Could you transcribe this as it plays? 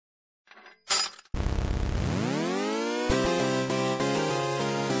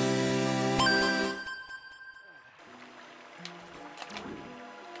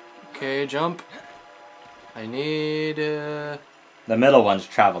Okay, jump. I need... The middle ones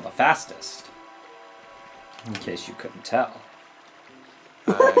travel the fastest. In case you couldn't tell.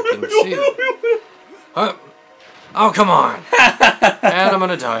 I can see them. Oh, come on! And I'm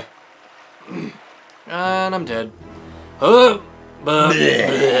gonna die. And I'm dead. Oh, we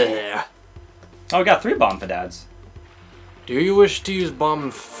got 3 Bombfidads. do you wish to use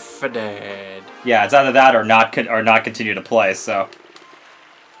Bombfidad? Yeah, it's either that or not continue to play, so...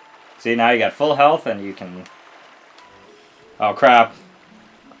 See, now you got full health and you can... Oh, crap.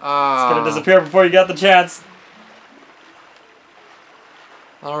 It's gonna disappear before you get the chance.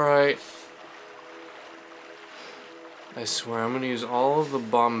 Alright. I swear, I'm gonna use all of the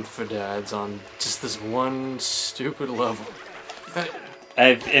Bombfidads on just this one stupid level.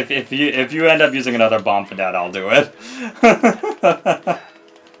 If you end up using another Bombfidad, I'll do it.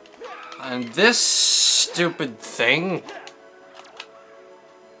 And this stupid thing...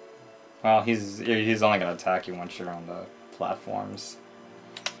 Well, he's only gonna attack you once you're on the platforms.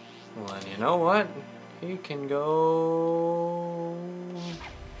 Well, and you know what? He can go...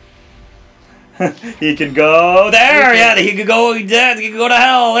 He can go there! Yeah, he can go dead! He can go to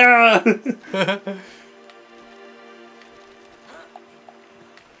hell! There!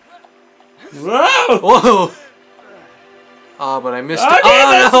 Whoa! Whoa! Oh, but I missed it.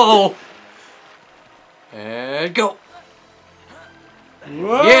 Oh, no! And go!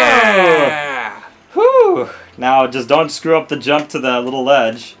 Whoa! Yeah! Whew! Now, just don't screw up the jump to that little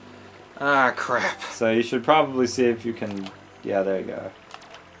ledge. Ah, crap. So you should probably see if you can... Yeah, there you go.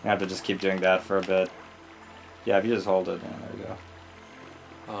 You have to just keep doing that for a bit. Yeah, if you just hold it, yeah, there you go.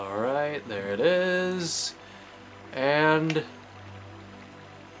 Alright, there it is. And...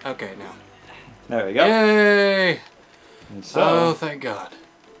 Okay, now. There we go. Yay! And so, Oh, thank God.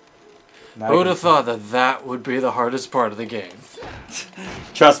 Who would have thought that that would be the hardest part of the game?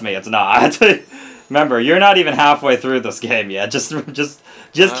 Trust me, it's not. Remember, you're not even halfway through this game yet. Just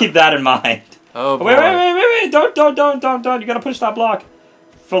keep that in mind. Oh, boy. Wait! Don't! You gotta push that block.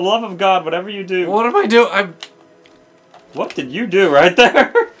 For the love of God, whatever you do. What am I doing? What did you do right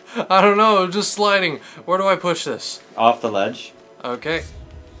there? I don't know, I'm just sliding. Where do I push this? Off the ledge. Okay.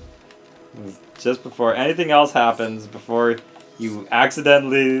 Just before anything else happens, before you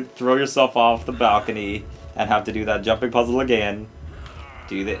accidentally throw yourself off the balcony and have to do that jumping puzzle again,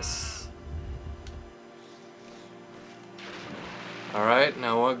 do this. Alright,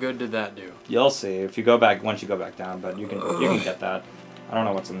 now what good did that do? You'll see if you go back, once you go back down, but you can get that. I don't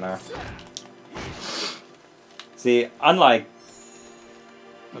know what's in there. See, unlike...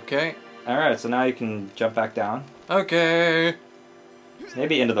 Okay. Alright, so now you can jump back down. Okay.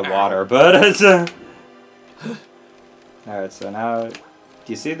 Maybe into the water, but it's... Alright, so now... Do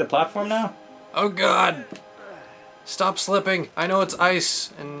you see the platform now? Oh God! Stop slipping. I know it's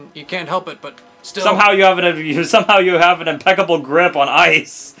ice, and you can't help it, but still... Somehow you have an impeccable grip on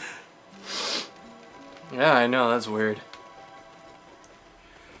ice! Yeah, I know, that's weird.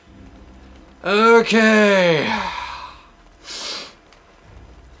 Okay.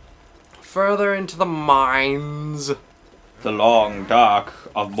 Further into the mines. The long dark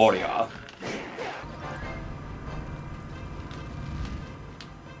of Moria.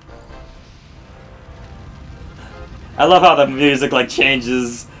 I love how the music like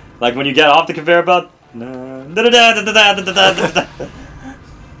changes, like when you get off the conveyor belt.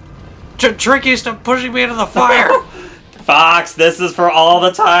 Tricky, stop pushing me into the fire. Fox, this is for all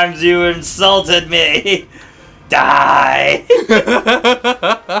the times you insulted me. Die.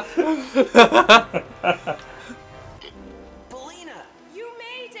 Polina, you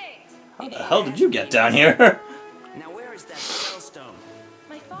made it. How the hell did you get down here? Now where is that spellstone?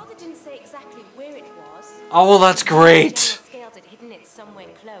 My father didn't say exactly where it was. Oh, well, that's great. Scales had hidden it somewhere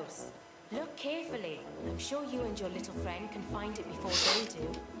close. Look carefully. I'm sure you and your little friend can find it before they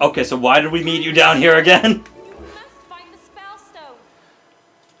do. Okay, so why did we meet you down here again? You must find the spellstone.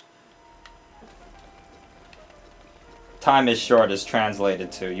 Time is short is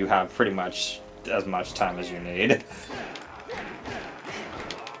translated to you have pretty much as much time as you need.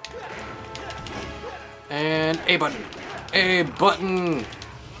 And A button. A button.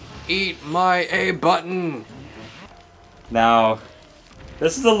 Eat my A button. Now,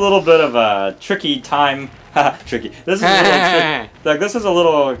 this is a little bit of a tricky time. Tricky. This is a little this is a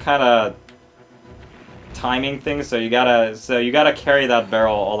little kind of timing thing. So you gotta carry that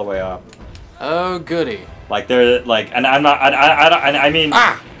barrel all the way up. Oh goody. Like there, like, and I'm not. I mean,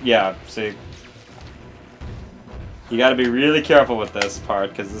 yeah. See, you gotta be really careful with this part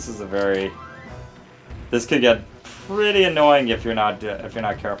because this is a very. This could get pretty annoying if you're not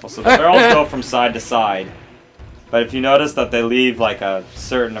careful. So the barrels go from side to side. But if you notice that they leave like a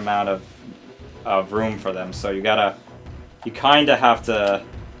certain amount of room for them, so you kind of have to.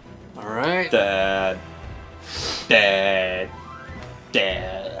 All right. Dad.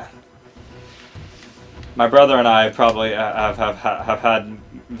 My brother and I probably have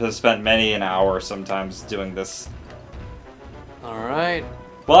spent many an hour sometimes doing this. All right.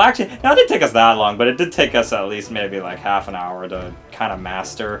 Well, actually, no, it didn't take us that long, but it did take us at least maybe like half an hour to kind of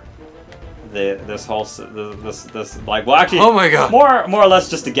master this whole like, well, actually, oh my god, more or less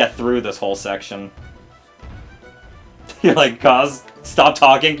just to get through this whole section. You're like, Cause, stop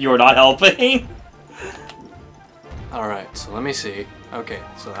talking. You are not helping. All right, so let me see. Okay,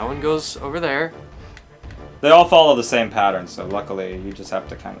 so that one goes over there. They all follow the same pattern, so luckily you just have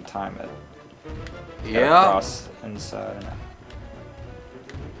to kind of time it. Get Yeah. across inside.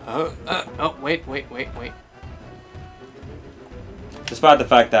 Oh, wait. Despite the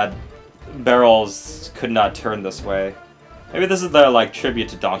fact that barrels could not turn this way. Maybe this is their, like, tribute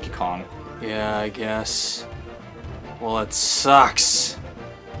to Donkey Kong. Yeah, I guess. Well, it sucks.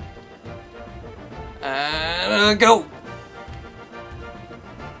 Go!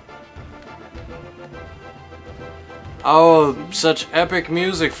 Oh, such epic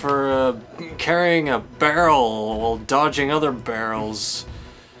music for carrying a barrel while dodging other barrels.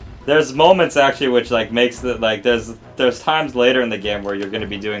 There's moments actually which like makes it like there's times later in the game where you're going to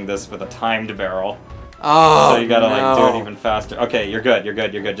be doing this with a timed barrel. Oh, so you gotta like do no. it even faster. Okay, you're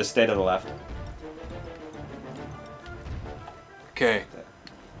good. Just stay to the left. Okay.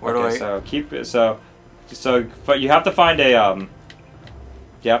 Where Okay, do I? so keep it. So, but you have to find a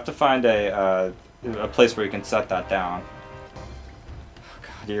a place where you can set that down. Oh,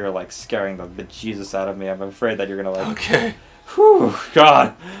 God, you're like scaring the bejesus out of me. I'm afraid that you're gonna like. Okay. Whew,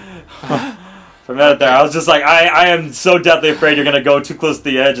 God. For a minute there, I was just like, I am so deathly afraid you're gonna go too close to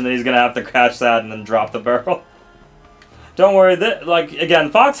the edge, and then he's gonna have to catch that and then drop the barrel. Don't worry. Like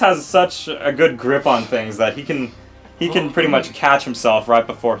again, Fox has such a good grip on things that he can pretty much catch himself right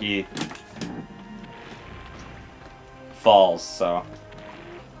before he falls. So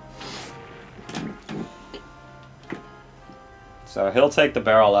he'll take the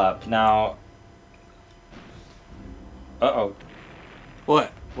barrel up now. Uh-oh.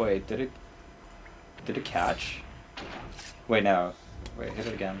 What? Wait, did it catch? Wait, no. Wait, hit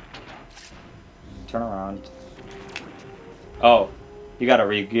it again. Turn around. Oh, you gotta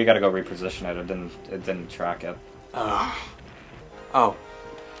go reposition it. It didn't track it. Oh.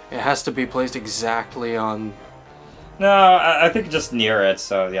 It has to be placed exactly on. No, I think just near it.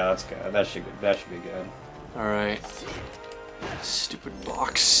 So yeah, that's good. That should be good. All right. Stupid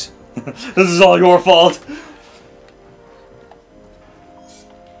box. This is all your fault.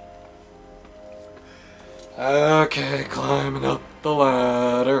 Okay, climbing up the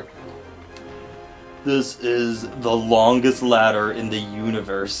ladder. This is the longest ladder in the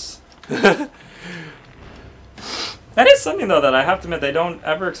universe. That is something, though, that I have to admit they don't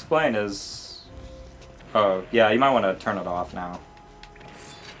ever explain is... Oh, yeah, you might want to turn it off now.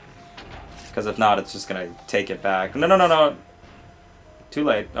 Because if not, it's just going to take it back. No. Too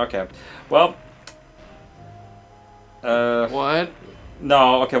late. Okay. Well... What?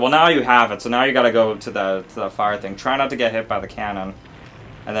 No, okay, well now you have it, so now you gotta go to the fire thing. Try not to get hit by the cannon.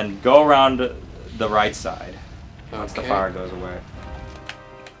 And then go around the right side. Once the fire goes away.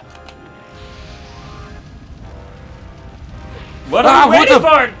 What are you waiting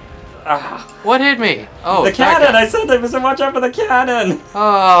for? Ah. What hit me? Oh, the cannon! I said they said watch out for the cannon!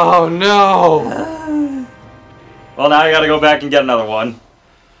 Oh, no! Well, now you gotta go back and get another one.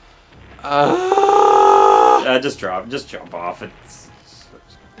 Just jump off. It's...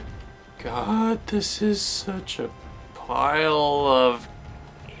 God, this is such a pile of...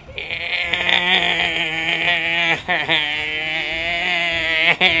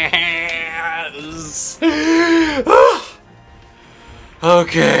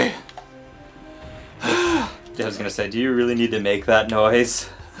 Okay. I was gonna say, do you really need to make that noise?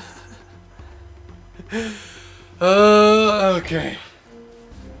 Okay.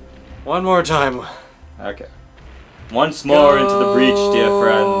 One more time. Okay. Once more into the breach, dear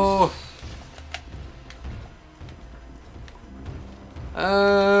friend.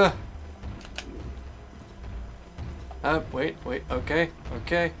 Wait, okay.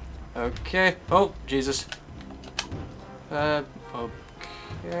 Oh, Jesus. Okay.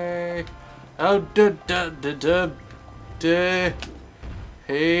 Oh,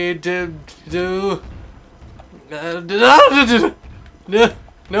 hey,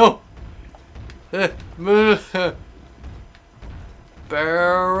 no.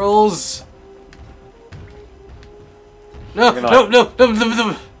 Barrels. No.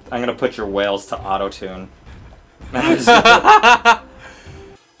 I'm gonna put your whales to auto-tune. Oh,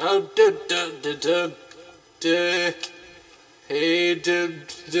 hey,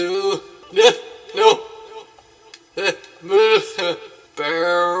 no,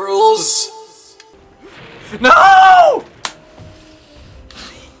 barrels. No!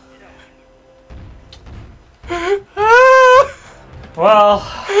 Well.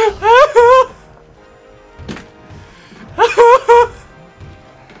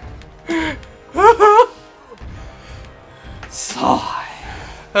 Sigh.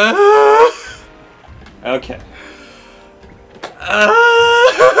 Okay.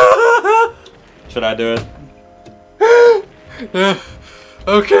 Should I do it?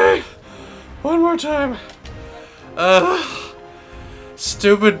 Okay. One more time.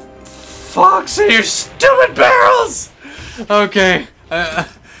 Stupid fox and your stupid barrels! Okay. Okay.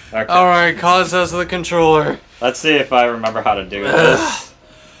 Alright, Cause has the controller. Let's see if I remember how to do this.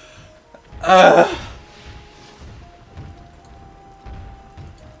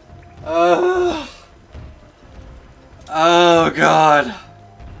 Oh god.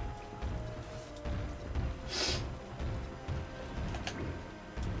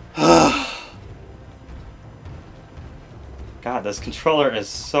 God, this controller is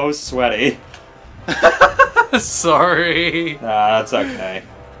so sweaty. Sorry. Nah, that's okay.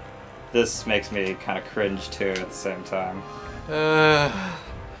 This makes me kind of cringe too at the same time.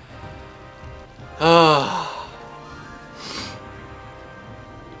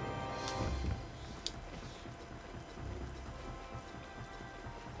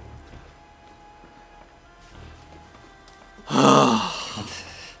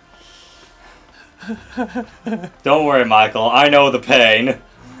 Don't worry, Michael. I know the pain.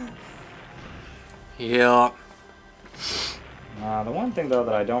 Yeah. The one thing though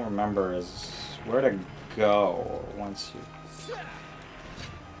that I don't remember is where to go once you.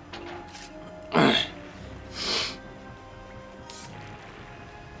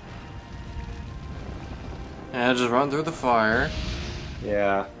 Yeah, just run through the fire.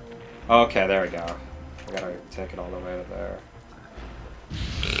 Yeah. Okay, there we go. I gotta take it all the way to there.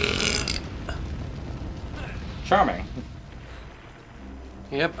 Charming.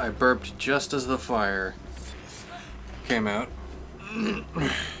 Yep, I burped just as the fire came out.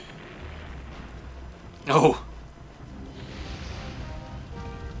 Oh.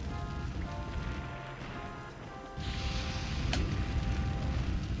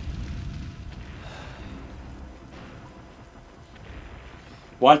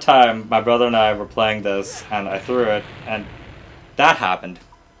 One time, my brother and I were playing this, and I threw it, and that happened.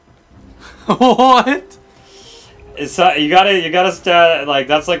 What? It's you gotta start like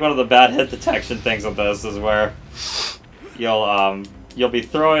that's like one of the bad hit detection things of this is where you'll be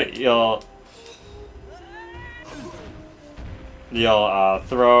throwing you'll pick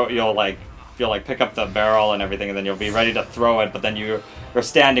up the barrel and everything, and then you'll be ready to throw it, but then you're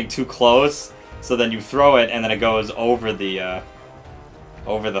standing too close, so then you throw it and then it goes over the crack.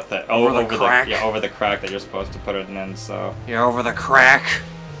 Over the crack that you're supposed to put it in. So Yeah, over the crack.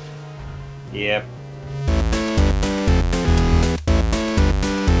 yep.